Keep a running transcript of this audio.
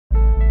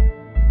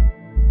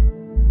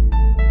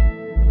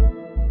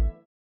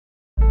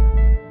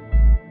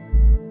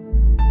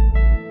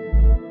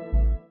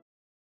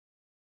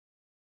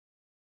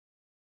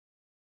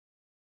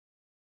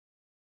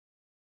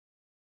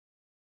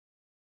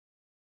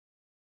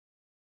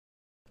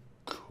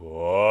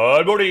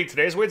Good morning.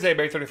 Today's Wednesday,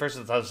 May 31st,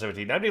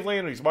 2017. I'm Dave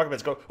Landry. These market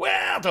bets go,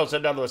 well, until it's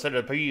down to the center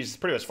of the piece.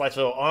 Pretty much flat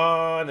still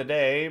on the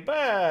day,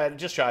 but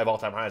just shy of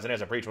all-time highs. And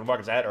as I preach, when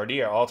markets at or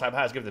near all-time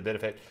highs, give the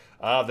benefit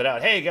of the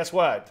doubt. Hey, guess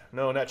what?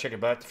 No, not chicken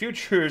butt. The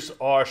futures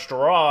are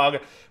strong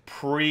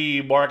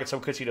pre-market. Some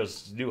could see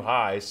those new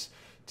highs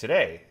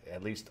today,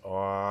 at least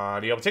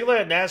on the open. Take a look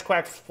at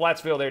NASDAQ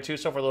Flatsville there too.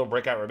 So far, a little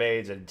breakout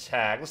remains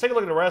intact. Let's take a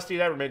look at the Rusty.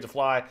 That remains a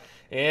fly.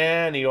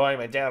 And the oil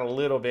went down a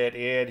little bit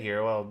in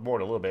here. Well, more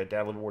than a little bit,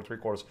 down a little more,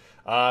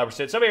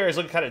 3/4%. Some areas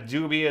looking kind of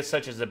dubious,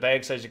 such as the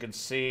banks, as you can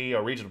see,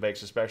 or regional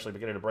banks especially,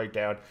 beginning to break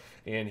down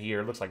in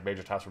here. Looks like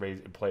major tops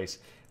remain in place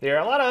there.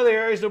 A lot of other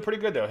areas doing pretty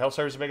good, though. Health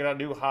services making out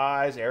new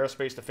highs.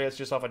 Aerospace defense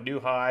just off of new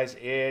highs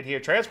in here.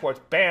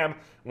 Transports, bam,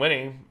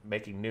 winning,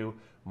 making new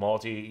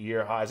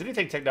multi-year highs.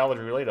 Anything technology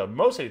related,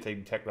 most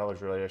anything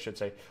technology related, I should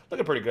say,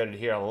 looking pretty good in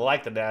here. I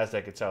like the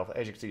NASDAQ itself.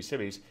 As you can see,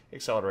 semis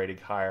accelerating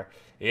higher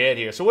in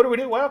here. So what do we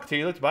do? Well,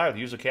 continue to look to buy with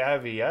usual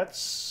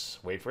caveats.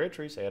 Wait for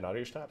entries and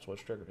audio stops.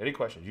 What's triggered? Any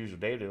questions? Usual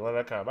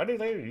Dave@11.com. My name is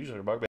Landry. Usually